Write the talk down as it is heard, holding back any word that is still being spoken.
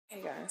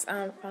Hey guys,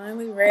 I'm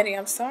finally ready.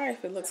 I'm sorry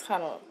if it looks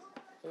kind of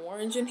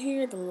orange in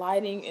here. The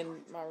lighting in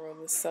my room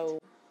is so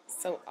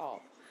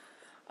off.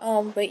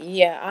 But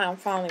yeah, I am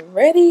finally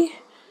ready.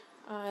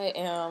 I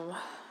am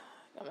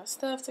got my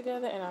stuff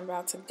together and I'm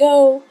about to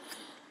go.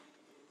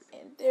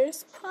 And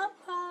there's Pop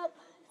Pop.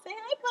 Say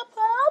hi, Pop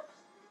Pop.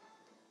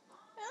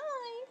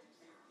 Hi.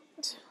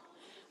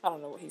 I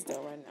don't know what he's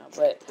doing right now,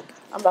 but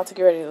I'm about to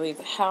get ready to leave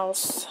the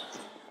house.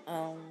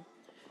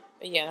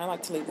 But yeah, I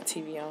like to leave the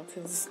TV on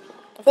because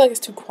I feel like it's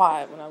too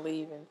quiet when I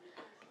leave and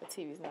the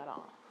TV's not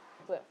on.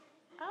 But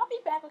I'll be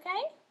back,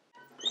 okay?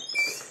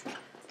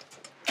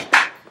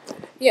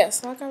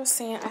 Yes, like I was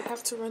saying, I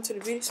have to run to the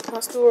beauty supply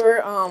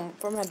store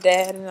for my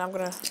dad, and I'm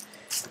gonna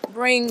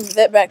bring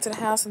that back to the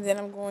house, and then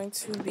I'm going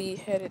to be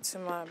headed to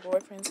my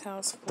boyfriend's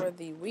house for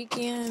the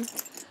weekend.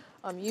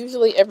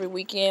 Usually every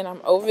weekend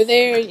I'm over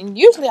there, and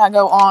usually I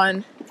go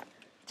on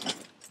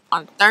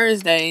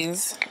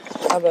Thursdays.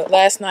 But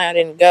last night I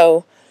didn't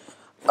go.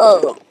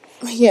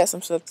 He had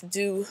some stuff to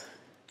do.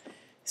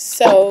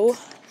 So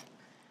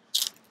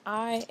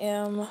I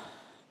am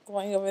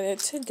going over there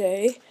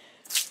today.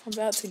 I'm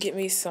about to get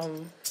me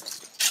some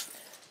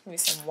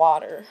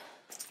water,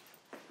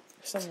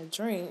 something to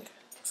drink.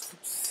 I'm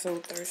so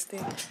thirsty.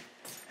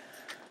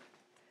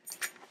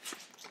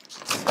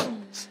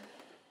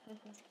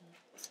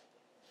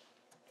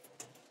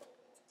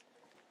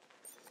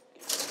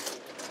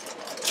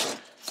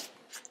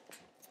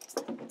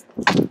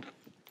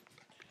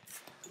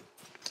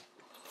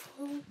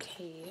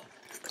 Okay.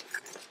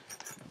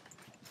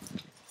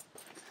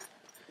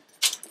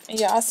 And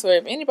yeah, I swear,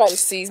 if anybody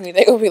sees me,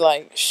 they gonna be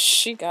like,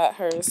 she got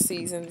her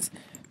seasons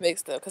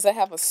mixed up. Because I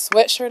have a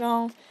sweatshirt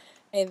on,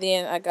 and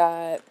then I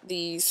got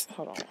these,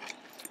 hold on,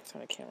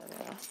 turn the camera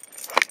around.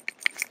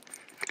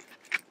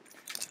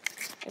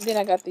 And then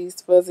I got these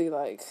fuzzy,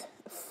 like,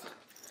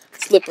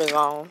 slippers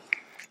on.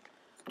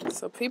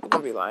 So people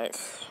gonna be like,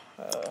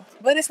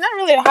 but it's not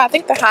really a high. I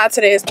think the high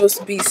today is supposed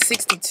to be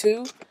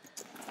 62.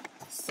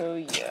 So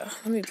yeah,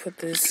 let me put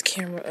this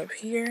camera up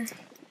here.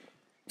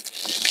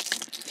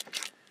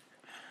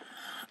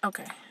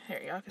 Okay,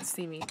 here, y'all can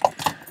see me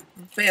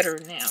better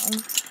now.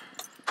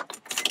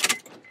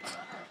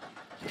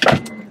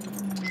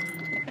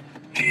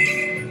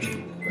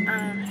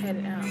 I'm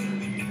headed out.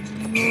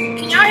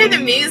 Can y'all hear the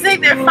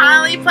music? They're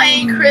finally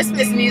playing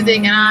Christmas music,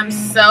 and I'm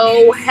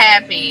so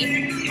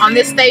happy. On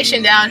this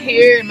station down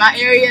here in my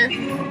area,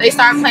 they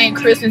start playing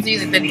Christmas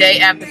music the day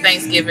after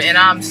Thanksgiving, and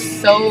I'm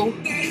so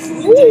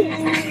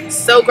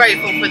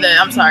grateful for that.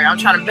 I'm sorry, I'm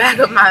trying to back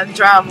up my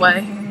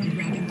driveway.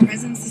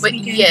 But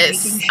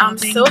yes, I'm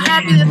so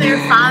happy that they're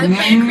finally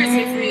playing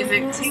Christmas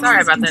music.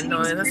 Sorry about that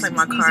noise. That's like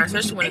my car,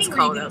 especially when it's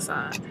cold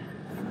outside.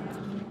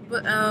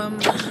 But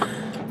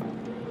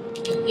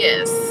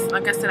yes,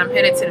 like I said, I'm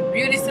headed to the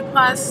beauty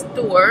supply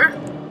store,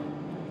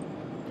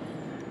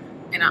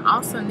 and I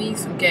also need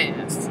some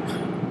gas.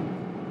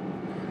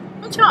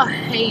 Don't y'all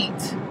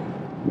hate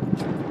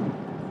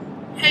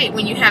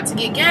when you have to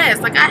get gas?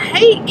 Like, I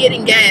hate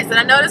getting gas, and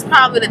I know that's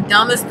probably the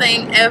dumbest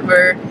thing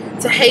ever,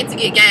 to hate to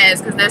get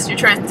gas, because that's your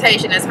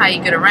transportation. That's how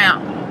you get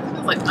around.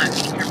 It's like my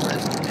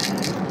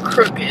camera's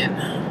crooked.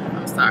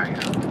 I'm sorry,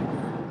 guys.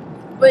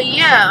 But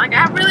yeah, like,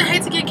 I really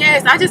hate to get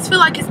gas. I just feel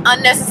like it's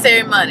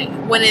unnecessary money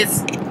when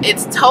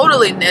it's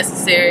totally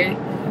necessary,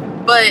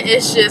 but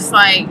it's just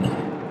like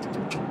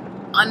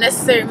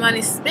unnecessary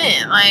money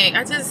spent. Like,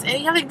 and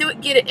you have to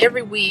get it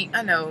every week.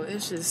 I know,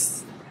 it's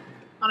just,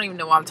 I don't even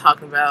know what I'm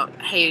talking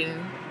about, hating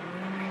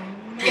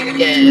getting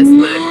gas,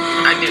 but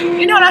I do.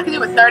 You know what I can do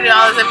with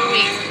 $30 every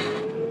week?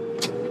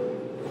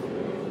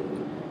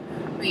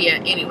 But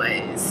yeah,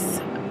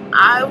 anyways,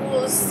 I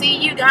will see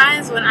you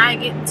guys when I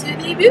get to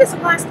the beauty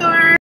supply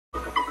store.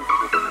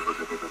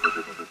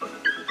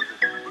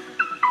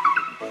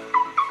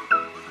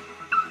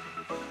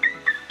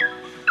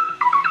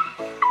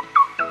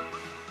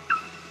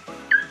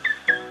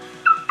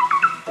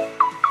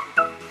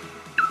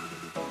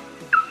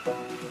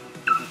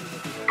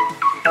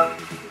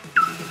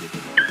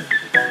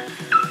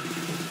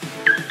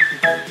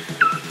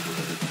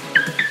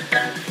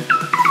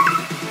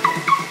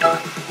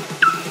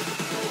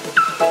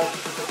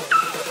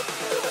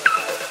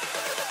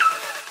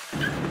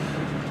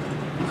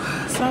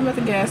 So I'm at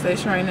the gas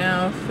station right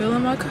now,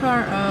 filling my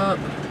car up.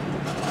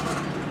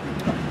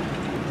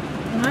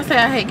 When I say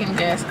I hate getting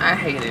gas, I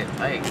hate it.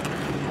 Like,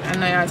 I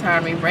know y'all tired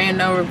of me ranting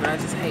over, but I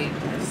just hate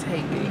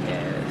getting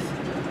gas.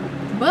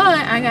 But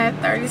I got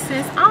 30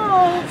 cents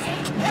off.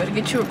 You better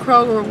get you a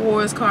Kroger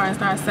Rewards card and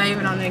start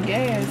saving on that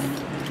gas.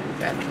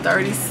 Got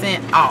 30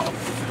 cents off.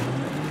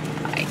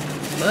 Like,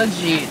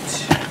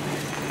 legit.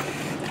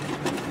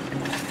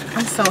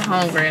 I'm so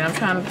hungry, and I'm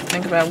trying to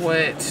think about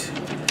what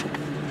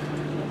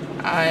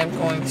I am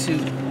going to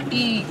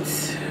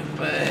eat,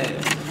 but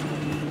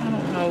I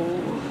don't know.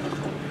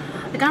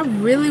 Like, I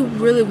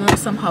really want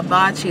some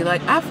hibachi.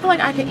 Like, I feel like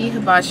I can eat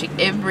hibachi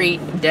every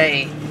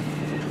day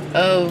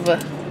of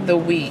the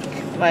week.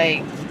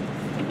 Like,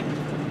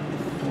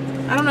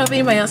 I don't know if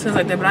anybody else feels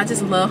like that, but I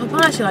just love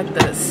hibachi. Like,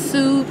 the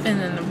soup and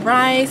then the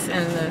rice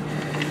and the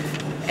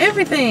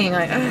everything.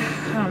 Like,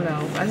 I don't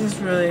know.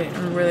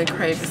 I'm really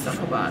craving some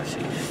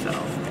hibachi. So,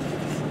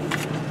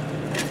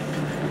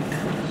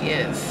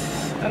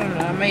 yes. I don't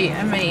know. I may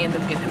end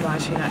up getting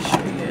hibachi. Not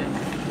sure yet.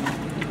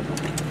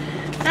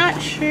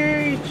 Not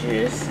sure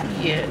just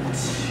yet.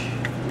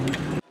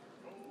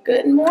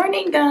 Good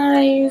morning,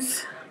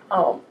 guys.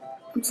 Oh,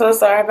 I'm so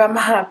sorry about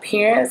my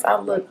appearance. I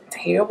look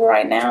terrible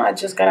right now. I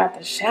just got out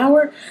the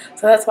shower,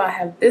 so that's why I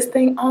have this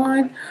thing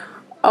on.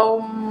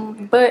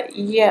 But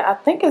yeah, I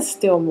think it's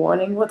still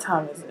morning. What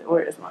time is it?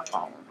 Where is my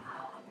phone?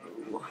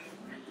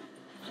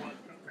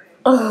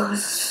 Oh,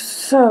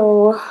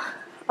 so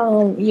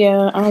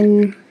yeah,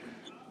 I'm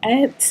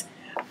at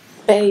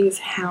Faye's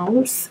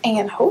house,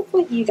 and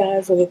hopefully you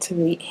guys will get to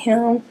meet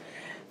him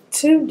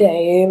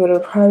today, but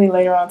it'll probably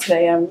later on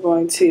today. I'm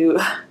going to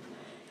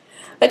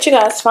let you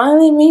guys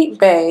finally meet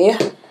Bae.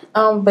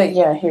 But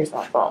yeah, here's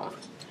my phone.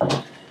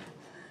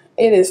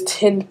 It is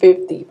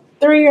 10:53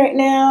 right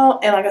now,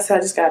 and like I said,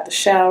 I just got out the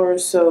shower,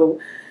 so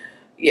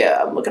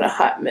yeah, I'm looking a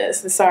hot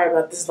mess. And sorry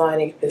about this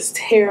lighting; it's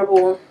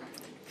terrible.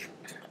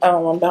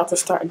 I'm about to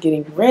start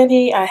getting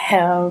ready. I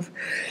have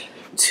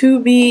to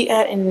be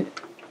at an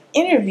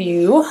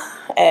interview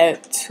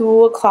at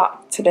 2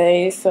 o'clock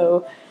today,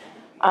 so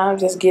I'm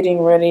just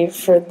getting ready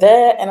for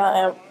that. And I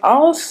am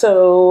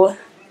also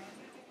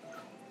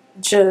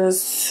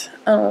just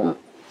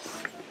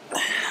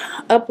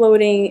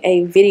uploading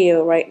a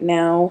video right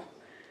now.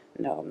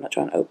 No, I'm not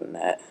trying to open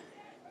that.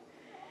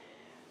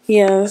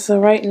 Yeah, so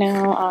right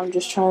now I'm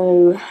just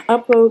trying to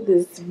upload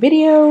this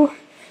video,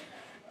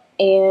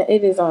 and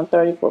it is on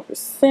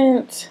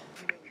 34%.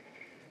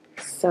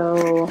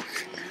 So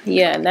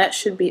yeah, and that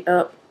should be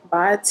up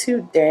by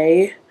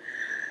today.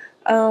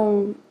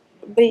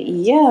 But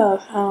yeah,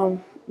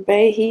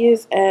 Bae, he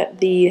is at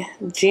the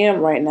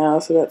gym right now,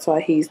 so that's why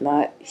he's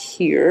not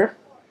here.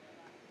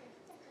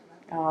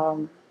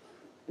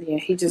 Yeah,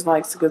 he just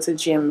likes to go to the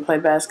gym and play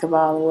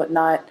basketball and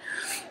whatnot.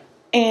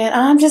 And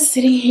I'm just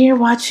sitting here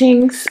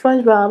watching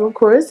SpongeBob, of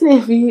course. And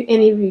if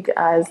any of you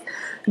guys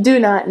do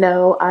not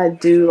know, I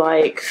do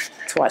like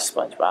to watch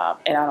SpongeBob,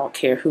 and I don't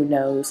care who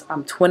knows.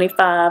 I'm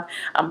 25.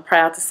 I'm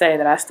proud to say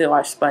that I still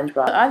watch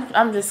SpongeBob.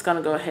 I'm just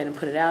gonna go ahead and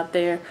put it out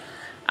there.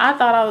 I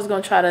thought I was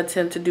gonna try to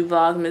attempt to do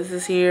Vlogmas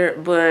this year,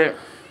 but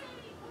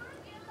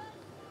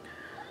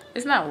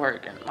it's not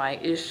working.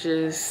 Like,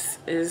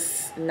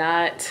 it's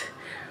not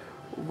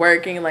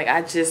working. Like,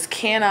 I just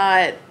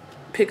cannot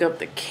pick up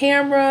the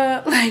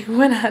camera. Like,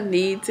 when I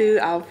need to,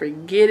 I'll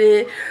forget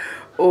it,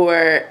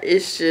 or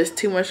it's just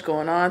too much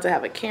going on to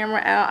have a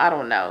camera out. I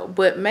don't know,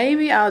 but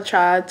maybe I'll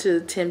try to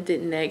attempt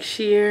it next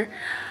year.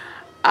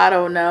 I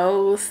don't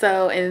know.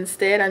 So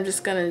instead, I'm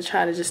just gonna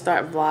try to just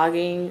start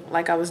vlogging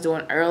like I was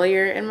doing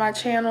earlier in my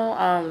channel.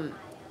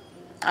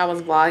 I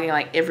was vlogging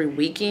like every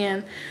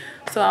weekend,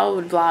 so I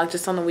would vlog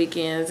just on the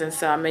weekends, and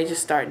so I may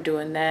just start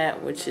doing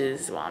that, which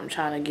is why I'm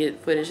trying to get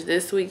footage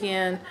this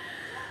weekend.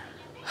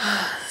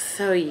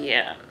 So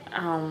yeah,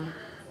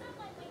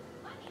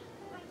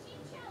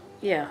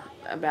 yeah,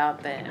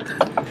 about that.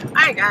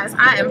 Alright guys,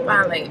 I am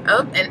finally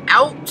up and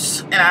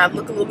out, and I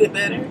look a little bit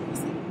better.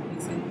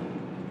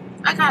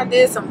 I kind of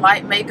did some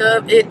light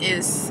makeup. It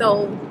is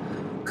so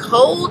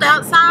cold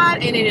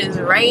outside, and it is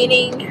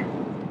raining.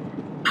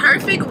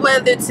 Perfect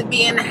weather to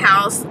be in the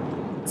house,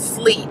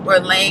 sleep, or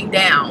laying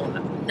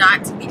down,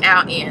 not to be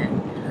out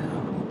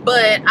in.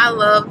 But I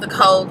love the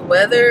cold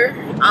weather.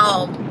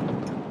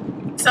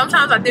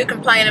 Sometimes I do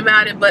complain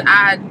about it, but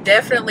I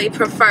definitely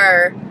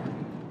prefer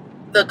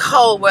the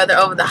cold weather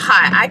over the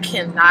hot. I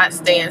cannot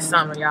stand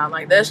summer, y'all.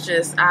 Like, that's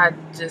just, I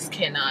just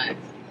cannot.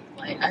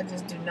 Like, I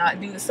just do not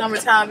do the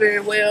summertime very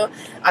well.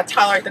 I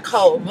tolerate the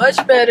cold much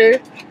better.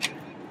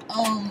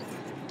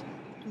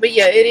 But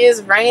yeah, it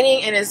is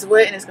raining and it's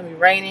wet, and it's gonna be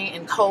raining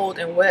and cold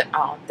and wet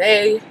all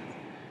day.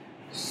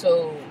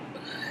 So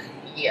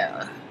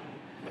yeah.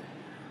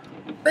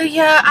 But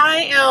yeah,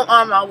 I am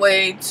on my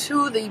way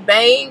to the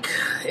bank.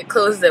 It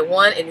closes at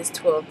 1. It is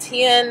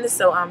 12:10,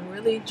 so I'm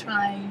really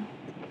trying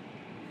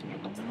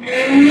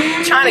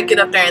to get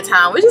up there in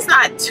time, which is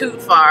not too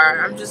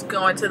far. I'm just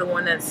going to the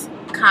one that's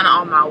kind of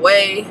on my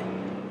way.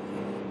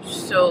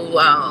 So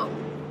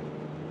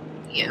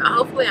yeah,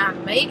 hopefully I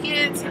make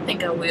it. I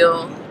think I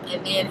will,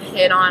 and then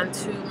head on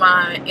to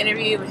my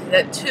interview, which is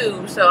at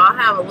 2, so I'll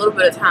have a little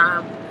bit of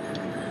time.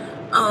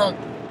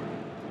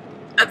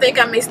 I think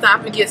I may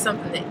stop and get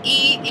something to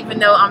eat, even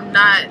though I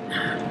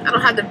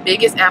don't have the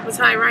biggest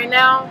appetite right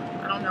now.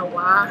 I don't know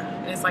why.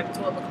 It's like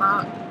 12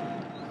 o'clock.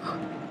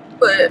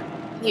 But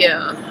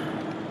yeah,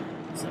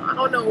 so I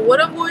don't know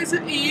what I'm going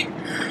to eat.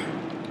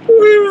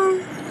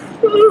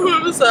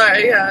 I'm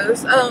sorry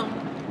guys.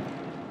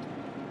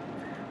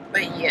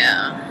 But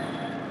yeah,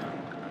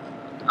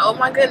 oh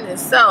my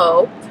goodness.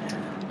 So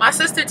my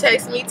sister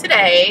texted me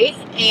today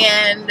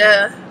and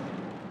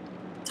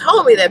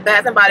told me that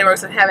Bath and Body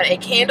Works is having a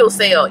candle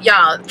sale.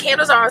 Y'all,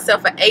 candles are on sale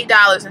for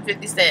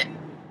 $8.50.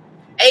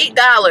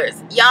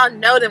 $8. Y'all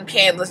know them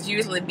candles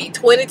usually be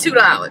 $22.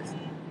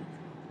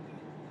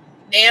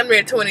 Damn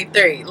near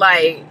 $23.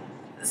 Like,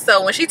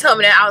 So when she told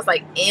me that, I was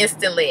like,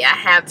 instantly, I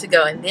have to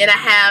go. And then I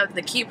have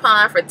the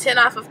coupon for 10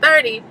 off of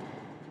 30.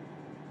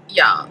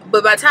 Y'all.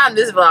 But by the time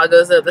this vlog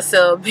goes up, the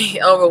sale will be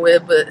over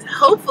with. But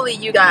hopefully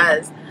you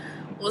guys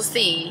will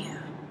see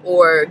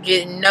or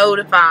get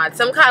notified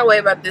some kind of way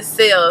about this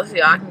sale, so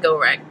y'all can go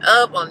rack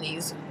up on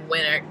these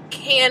winter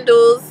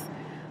candles.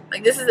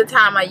 Like, this is the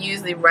time I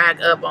usually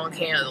rack up on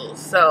candles,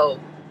 so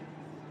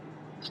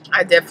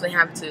I definitely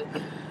have to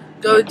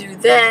go do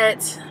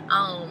that.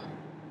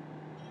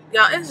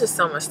 Y'all, it's just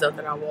so much stuff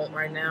that I want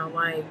right now.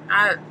 Like,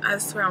 I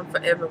swear I'm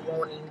forever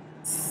wanting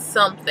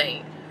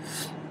something.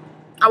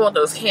 I want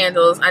those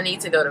candles. I need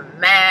to go to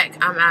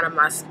MAC. I'm out of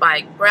my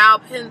Spike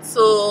brow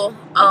pencil.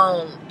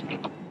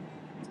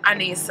 I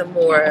need some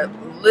more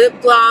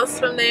lip gloss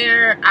from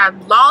there.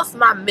 I've lost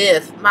my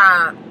Myth,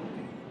 my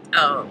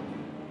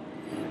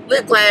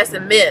lip gloss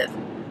and Myth,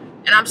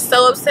 and I'm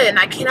so upset, and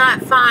I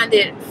cannot find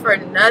it for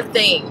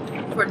nothing,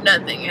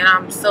 and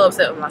I'm so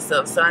upset with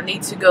myself. So I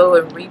need to go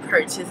and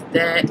repurchase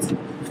that.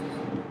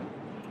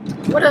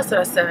 What else did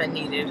I say I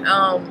needed?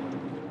 I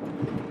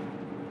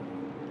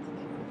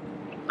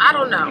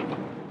don't know.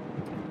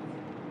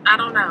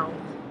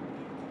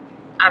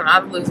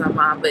 I'm losing my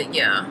mind, but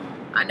yeah,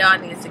 I know I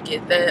need to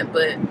get that.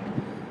 But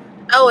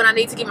oh, and I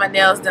need to get my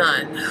nails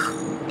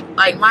done.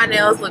 Like, my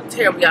nails look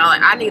terrible, y'all.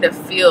 Like, I need to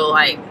feel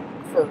like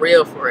for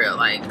real.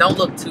 Like, don't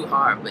look too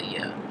hard, but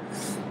yeah,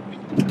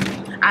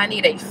 I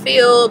need a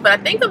feel. But I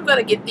think I'm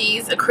gonna get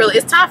these acrylic.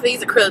 It's time for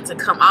these acrylics to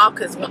come off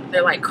because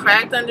they're like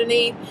cracked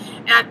underneath.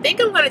 And I think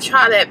I'm gonna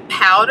try that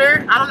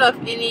powder. I don't know if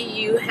any of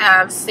you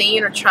have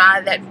seen or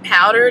tried that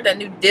powder, that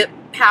new dip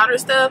powder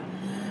stuff.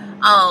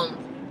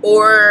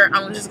 Or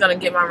I'm just gonna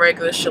get my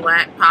regular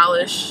shellac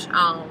polish.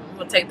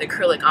 We'll take the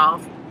acrylic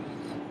off.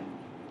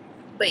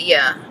 But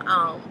yeah,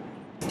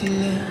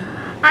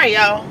 alright,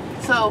 y'all.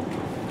 So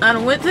I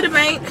went to the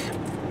bank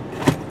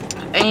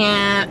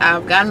and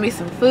I've gotten me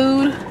some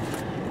food.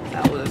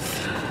 I was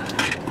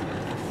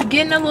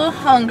getting a little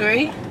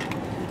hungry.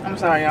 I'm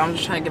sorry, y'all. I'm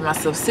just trying to get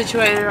myself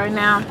situated right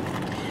now.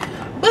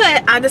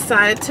 But I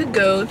decided to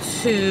go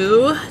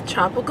to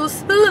Tropical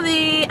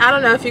Smoothie. I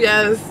don't know if you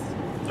guys,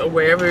 or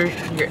wherever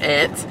you're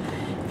at,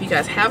 if you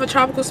guys have a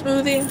tropical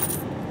smoothie,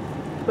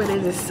 but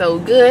it is so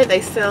good.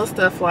 They sell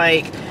stuff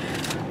like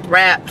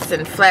wraps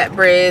and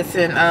flatbreads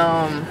and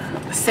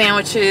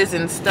sandwiches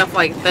and stuff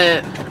like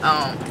that.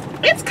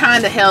 It's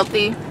kind of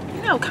healthy,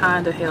 you know,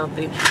 kind of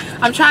healthy.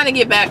 I'm trying to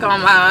get back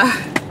on my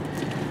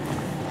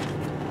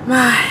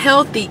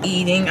healthy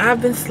eating.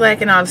 I've been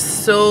slacking off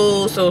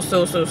so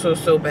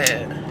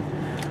bad.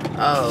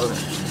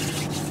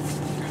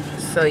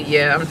 So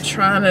yeah, I'm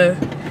trying to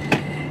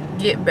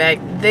get back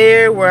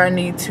there where I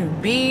need to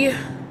be.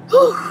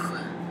 Whew.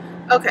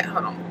 Okay,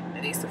 hold on.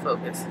 It needs to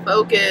focus.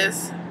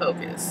 Focus.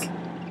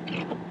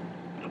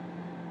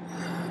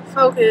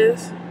 I'm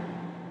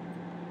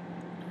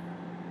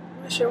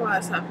not sure why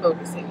it's not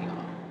focusing,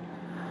 y'all.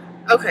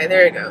 Okay,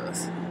 there it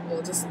goes.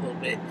 Well, just a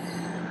little bit.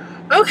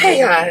 Okay,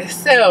 guys,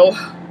 so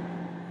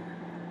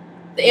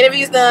the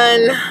interview's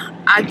done.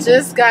 I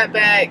just got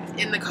back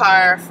in the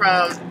car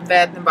from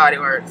Bath and Body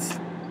Works.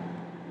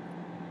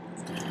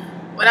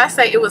 When I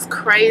say it was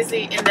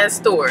crazy in that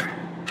store,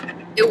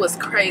 it was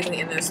crazy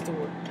in that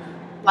store.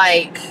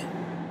 Like,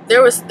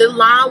 the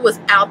line was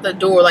out the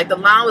door. Like, the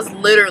line was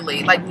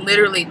literally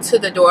to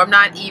the door. I'm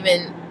not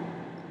even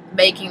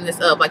making this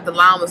up. Like, the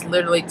line was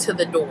literally to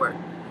the door.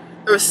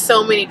 There were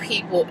so many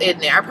people in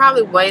there. I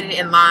probably waited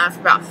in line for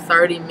about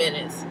 30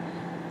 minutes.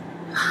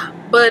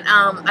 But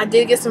I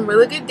did get some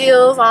really good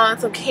deals on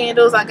some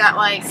candles. I got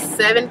like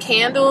 7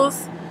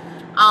 candles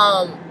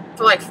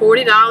for like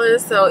 $40.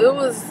 So it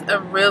was a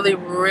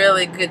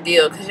really good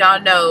deal, because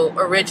y'all know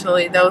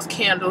originally those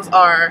candles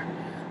are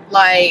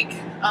like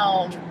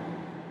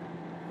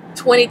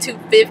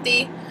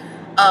 $22.50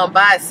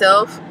 by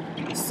itself.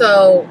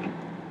 So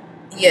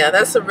yeah,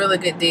 that's a really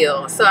good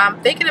deal. So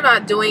I'm thinking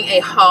about doing a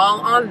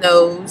haul on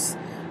those.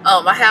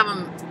 I have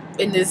them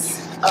in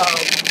this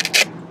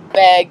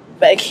bag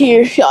back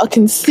here. Y'all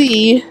can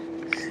see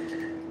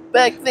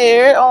back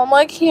there all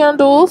my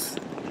candles.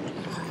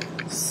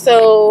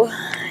 So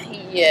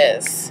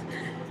yes,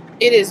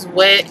 it is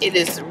wet, it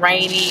is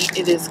rainy,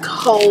 it is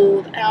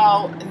cold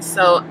out, and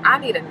so I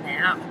need a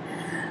nap.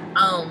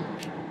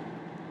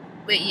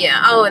 But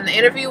yeah, oh, and the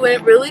interview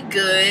went really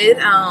good.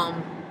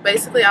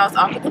 Basically, I was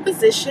offered the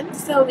position,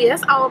 so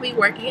yes, I will be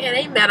working in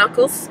a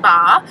medical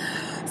spa.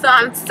 So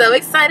I'm so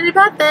excited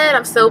about that.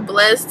 I'm so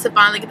blessed to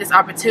finally get this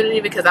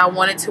opportunity, because I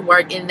wanted to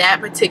work in that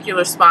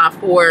particular spa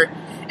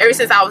ever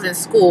since I was in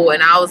school.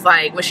 And I was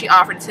like, when she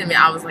offered it to me,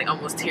 I was like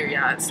almost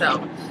teary-eyed.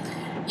 So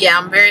yeah,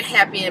 I'm very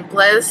happy and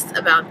blessed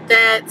about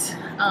that.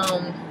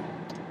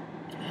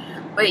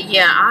 But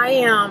yeah, I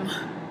am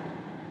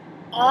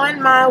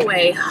on my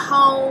way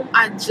home.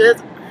 I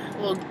just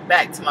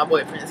back to my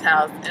boyfriend's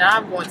house, and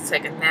I'm going to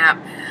take a nap.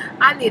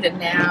 I need a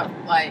nap,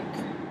 like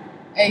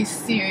a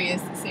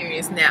serious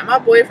nap. My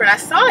boyfriend, I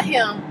saw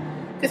him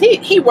because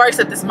he works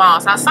at this mall,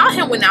 so I saw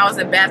him when I was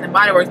at Bath and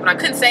Body Works, but I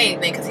couldn't say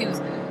anything because he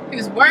was he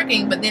was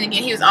working, but then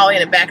again, he was all in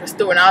the back of the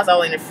store, and I was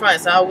all in the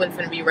front, so I wasn't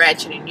finna be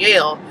ratchet and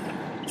yell.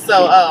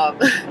 So,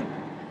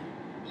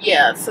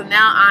 yeah, so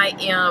now I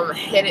am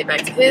headed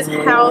back to his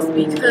house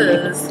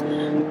because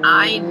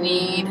I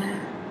need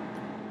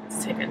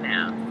to take a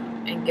nap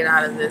and get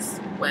out of this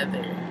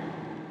weather.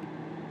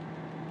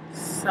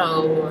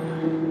 So,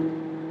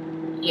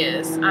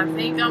 yes, I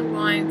think I'm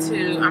going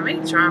to, I may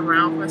drive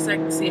around for a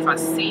second to see if I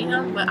see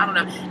him, but I don't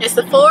know. And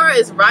Sephora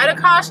is right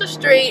across the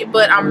street,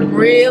 but I'm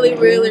really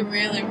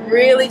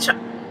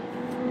trying.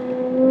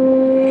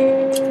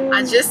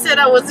 I just said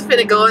I wasn't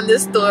finna go in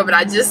this store, but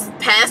I just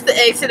passed the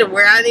exit of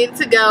where I needed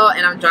to go,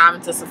 and I'm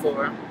driving to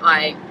Sephora.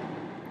 Like,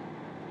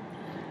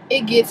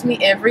 it gets me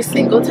every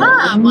single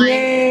time. Like,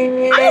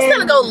 I'm just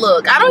gonna go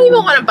look. I don't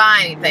even want to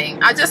buy anything.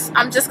 I'm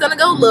just gonna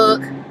go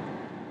look.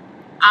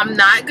 I'm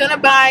not gonna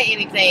buy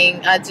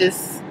anything.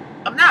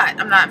 I'm not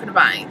gonna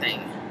buy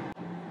anything.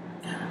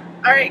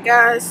 All right,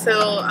 guys.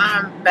 So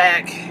I'm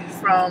back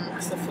from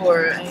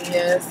Sephora, and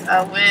yes,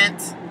 I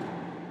went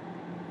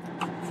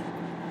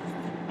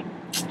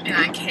and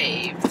I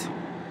caved.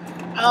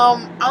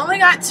 I only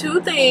got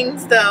 2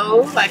 things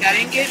though. Like, I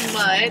didn't get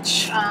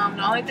much.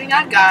 The only thing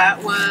I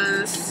got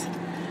was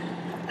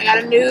I got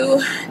a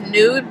new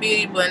nude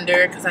beauty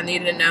blender because I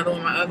needed another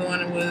one. My other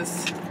one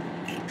was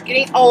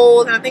getting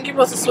old, and I think you're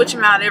supposed to switch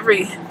them out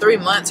every 3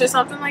 months or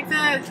something like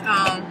that.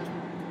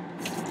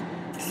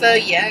 So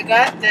yeah, I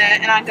got that,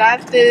 and I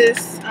got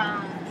this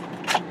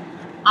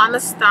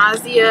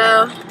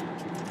Anastasia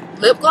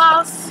lip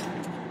gloss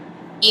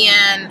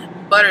and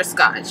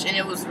butterscotch, and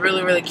it was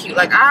really cute.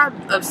 Like,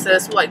 I'm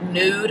obsessed with like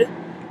nude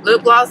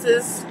lip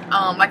glosses.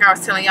 Like I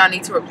was telling y'all, I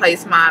need to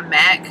replace my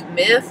MAC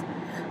Myth,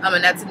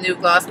 and that's a nude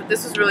gloss, but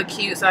this was really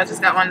cute, so I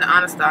just got one of the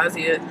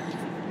Anastasia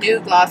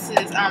nude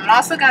glosses. I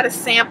also got a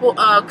sample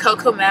of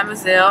Coco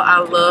Mademoiselle. I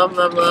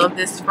love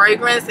this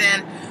fragrance,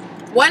 and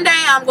one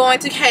day I'm going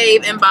to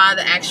cave and buy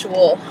the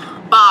actual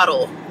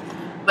bottle,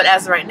 but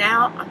as of right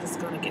now, I'm just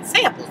going to get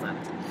samples of it.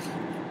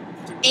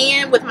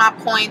 And with my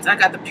points, I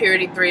got the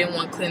Purity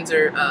 3-in-1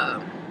 cleanser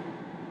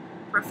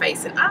for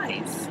face and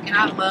eyes, and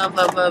I love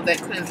that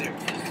cleanser.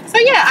 So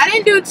yeah, I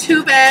didn't do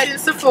too bad in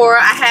Sephora.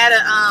 I had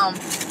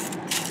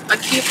a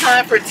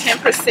coupon for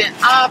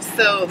 10% off,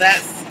 so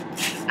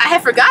I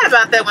had forgot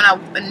about that when I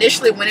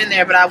initially went in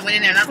there, but I went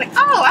in there and I was like,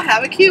 oh, I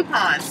have a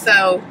coupon.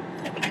 So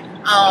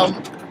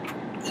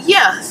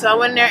yeah, so I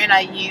went in there and I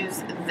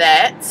used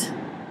that.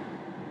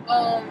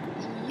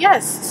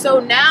 Yes, so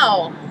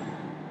now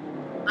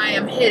I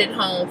am headed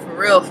home for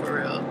real.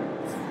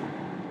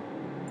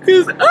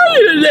 Because I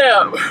need a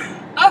nap.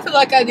 I feel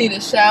like I need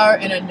a shower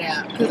and a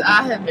nap. Because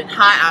I have been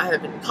hot, I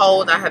have been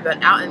cold, I have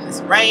been out in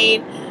this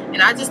rain.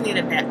 And I just need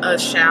a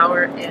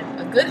shower, and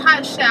a good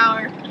hot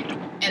shower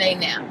and a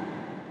nap.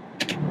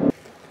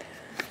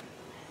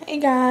 Hey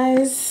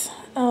guys.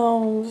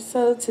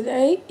 So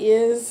today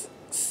is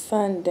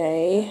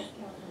Sunday.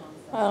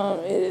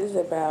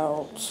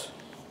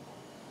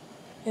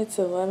 It's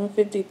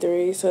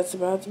 11:53, so it's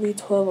about to be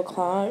 12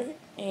 o'clock,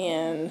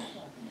 and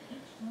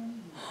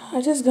I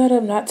just got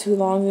up not too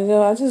long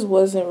ago. I just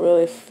wasn't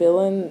really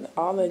feeling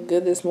all that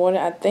good this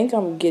morning. I think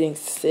I'm getting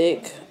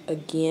sick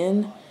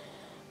again.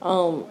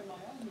 I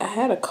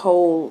had a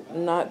cold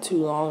not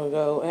too long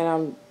ago, and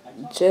I'm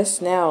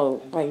just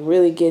now like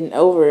really getting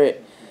over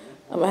it.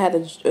 I had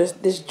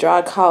this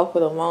dry cough for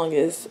the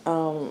longest,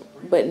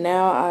 but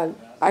now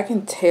I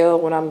can tell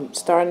when I'm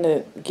starting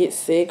to get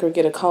sick or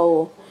get a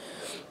cold,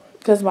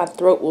 because my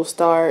throat will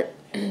start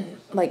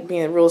like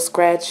being real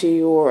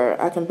scratchy, or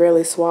I can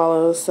barely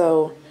swallow.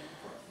 So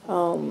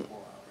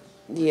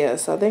yeah,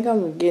 so I think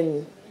I'm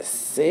getting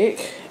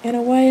sick in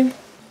a way,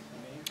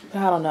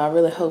 but I don't know, I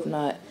really hope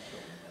not.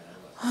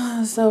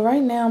 So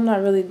right now I'm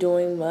not really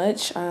doing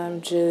much.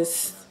 I'm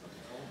just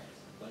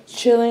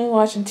chilling,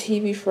 watching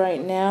TV for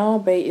right now.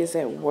 Bae is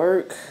at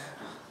work.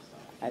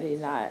 We did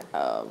not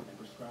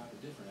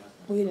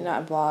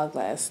vlog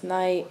last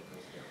night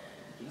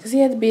because he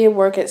had to be at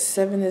work at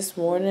 7 this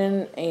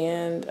morning,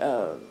 and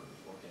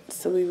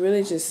so we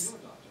really just,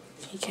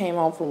 he came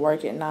home from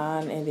work at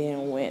 9 and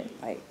then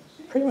went like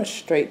pretty much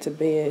straight to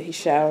bed. He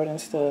showered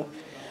and stuff.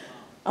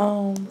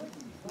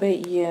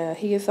 But yeah,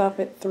 he gets off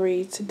at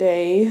 3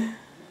 today,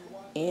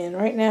 and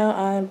right now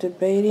I'm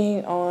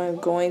debating on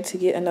going to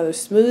get another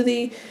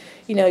smoothie.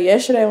 You know,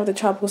 yesterday I went to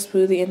tropical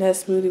smoothie, and that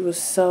smoothie was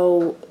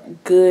so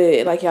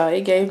good. Like, y'all,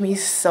 it gave me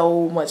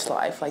so much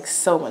life, like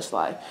so much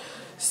life.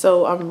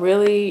 So I'm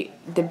really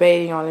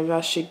debating on if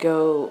I should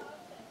go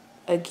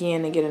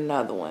again and get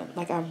another one.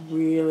 Like, I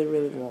really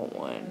want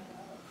one.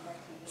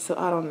 So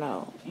I don't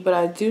know, but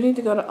I do need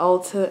to go to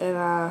Ulta, and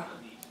I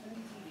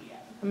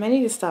may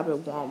need to stop at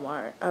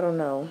Walmart. I don't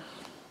know.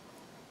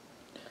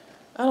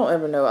 I don't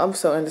ever know. I'm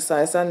so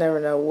indecisive. I never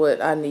know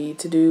what I need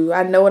to do.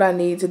 I know what I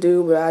need to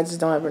do, but I just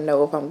don't ever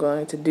know if I'm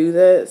going to do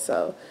that.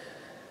 So,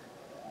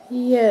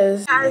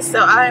 yes. Guys, so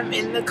I'm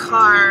in the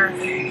car.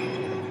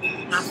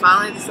 I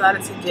finally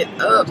decided to get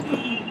up.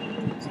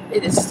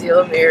 It is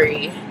still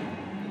very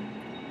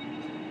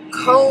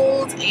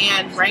cold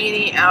and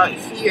rainy out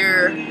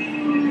here.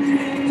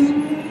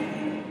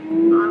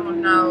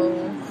 don't know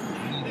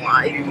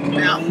why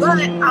now, but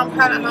I'm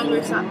kind of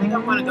hungry, so I think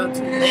I'm gonna go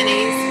to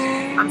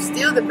Lenny's. I'm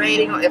still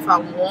debating on if I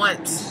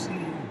want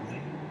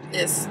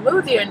this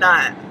smoothie or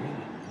not.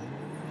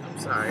 I'm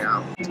sorry,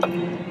 y'all.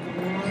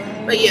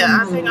 But yeah,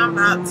 I think I'm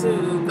about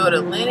to go to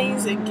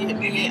Lenny's and get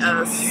me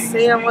a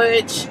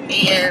sandwich,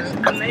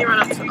 and I may run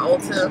up to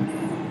Ulta.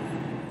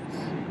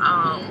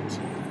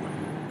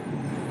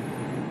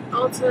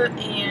 Ulta,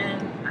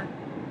 and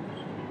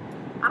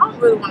I don't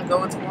really want to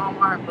go into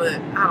Walmart, but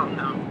I don't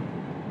know.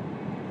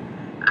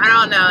 I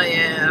don't know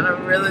yet. I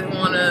don't really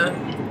want to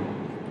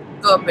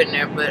go up in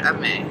there, but I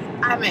may.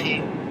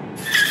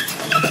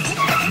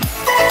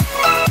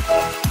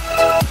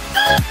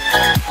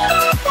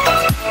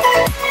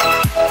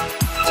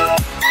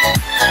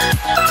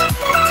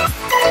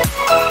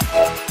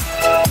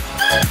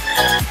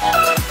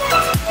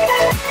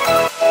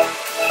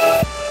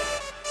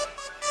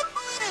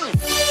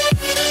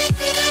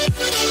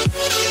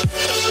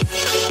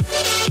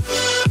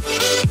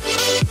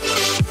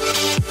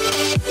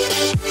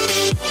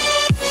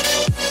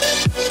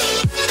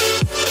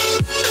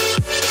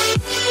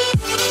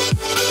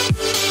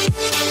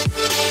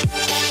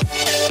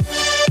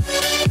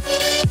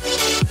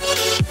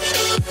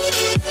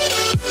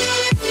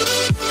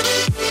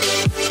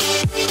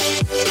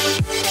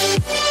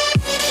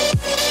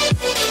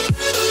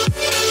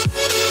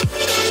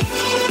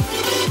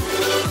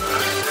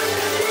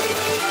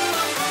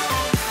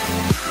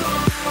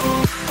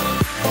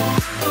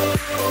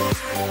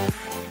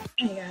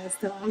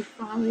 So I'm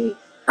finally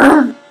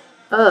up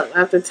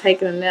after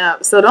taking a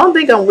nap. So don't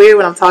think I'm weird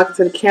when I'm talking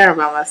to the camera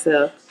by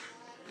myself.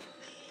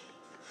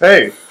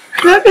 Hey.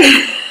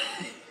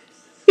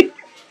 He's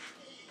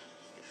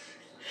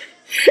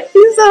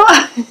so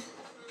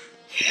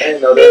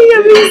He's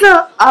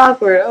so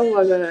awkward. Oh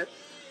my god.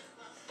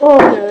 Oh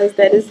guys,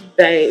 that is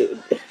babe.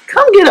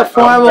 Come get a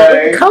formal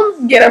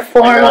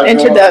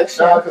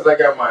introduction. No, because I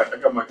got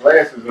my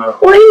glasses on.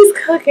 Well, he's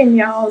cooking,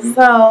 y'all.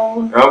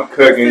 So I'm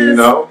cooking, you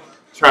know,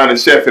 trying to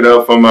chef it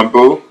up for my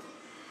boo.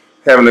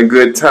 Having a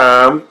good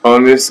time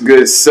on this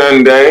good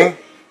Sunday.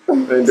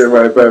 Ain't that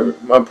right, baby?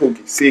 My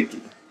pookie Siki.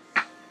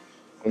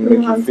 I'll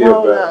make you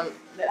feel better.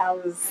 That I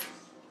was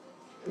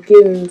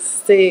getting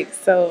sick,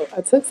 so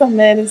I took some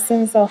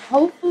medicine. So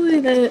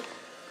hopefully that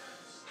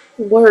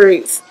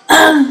works.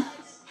 But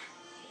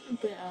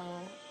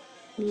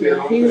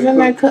yeah, he's in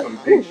there cooking.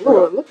 Oh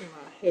Lord, look at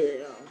my hair,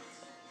 y'all.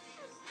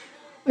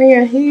 But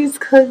yeah, he's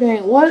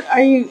cooking. What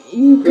are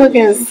you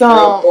cooking?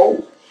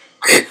 Some.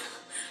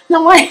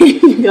 No, why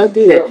you gonna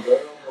do that?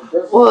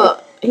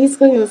 Well, he's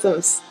cooking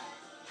some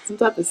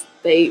type of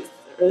steak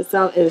or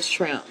something. It's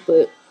shrimp,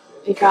 but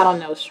if I don't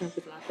know, shrimp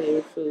is my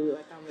favorite food.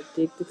 Like I'm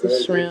addicted to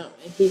shrimp,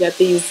 and he got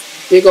these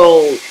big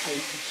old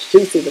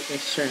juicy looking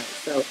shrimp.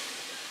 So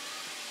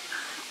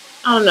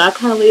I don't know. I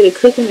kind of leave the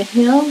cooking to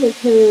him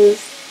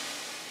because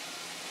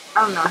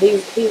I don't know.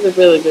 He's a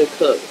really good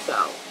cook,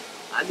 so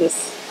I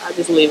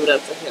just leave it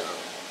up to him.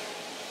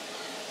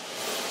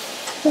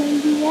 So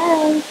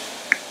yeah.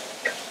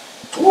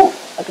 Look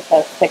at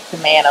that sexy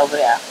man over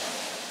there.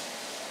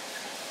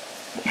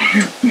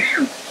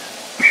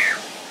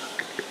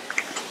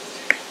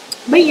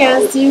 But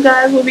yes, you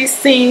guys will be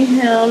seeing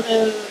him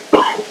in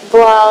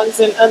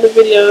vlogs and other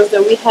videos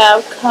that we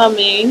have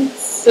coming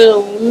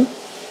soon.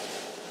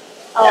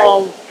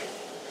 So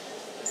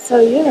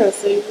yeah,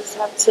 so you just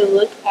have to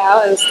look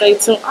out and stay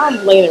tuned.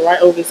 I'm leaning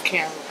right over this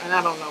camera, and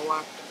I don't know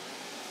why.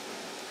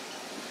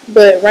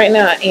 But right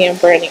now I am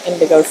burning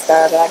indigo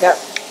sky that I got.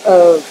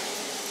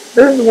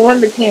 This is one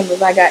of the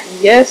candles I got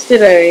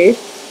yesterday,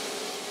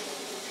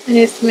 and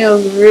it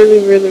smells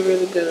really, really,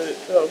 really good.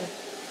 So.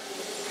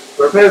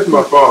 But pass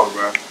my phone,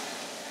 man.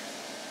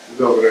 It's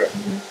over there.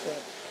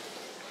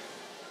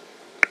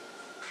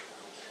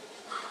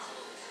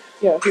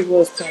 Yeah, he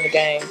was playing the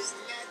games,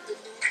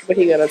 but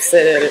he got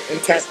upset at it and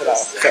turned it off.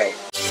 So.